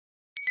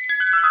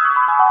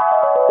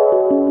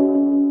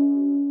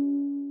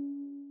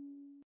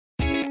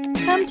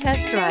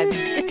test drive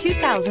the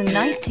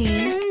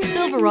 2019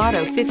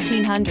 Silverado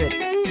 1500.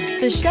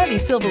 The Chevy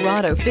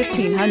Silverado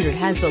 1500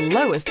 has the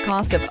lowest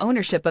cost of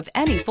ownership of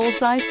any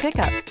full-size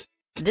pickup.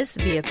 This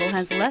vehicle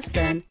has less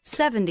than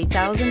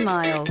 70,000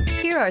 miles.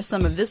 Here are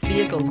some of this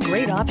vehicle's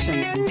great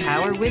options: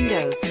 power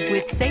windows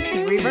with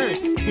safety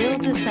reverse, hill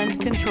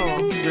descent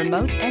control,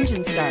 remote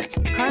engine start,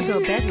 cargo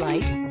bed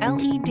light,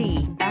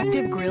 LED,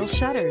 active grille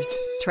shutters,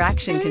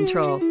 traction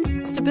control,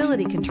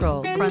 stability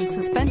control, front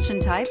suspension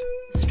type,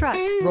 strut,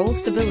 roll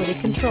stability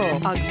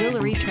control,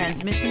 auxiliary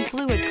transmission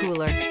fluid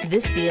cooler.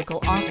 This vehicle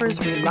offers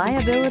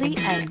reliability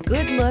and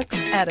good looks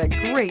at a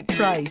great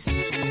price.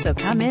 So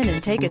come in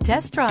and take a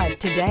test drive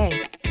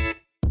today.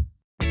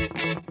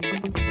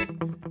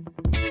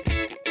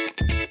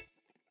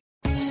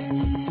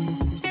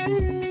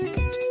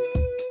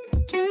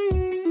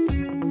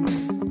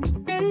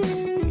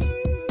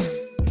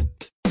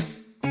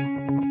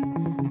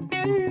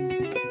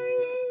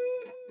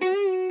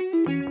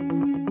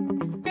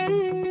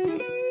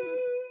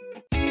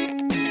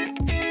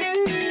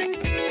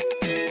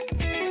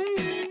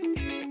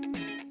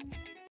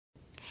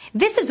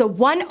 This is a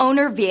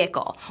one-owner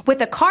vehicle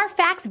with a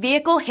Carfax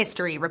Vehicle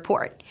History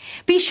Report.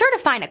 Be sure to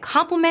find a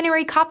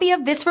complimentary copy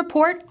of this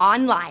report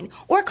online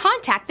or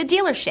contact the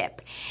dealership.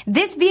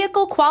 This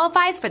vehicle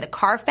qualifies for the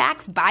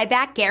Carfax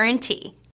Buyback Guarantee.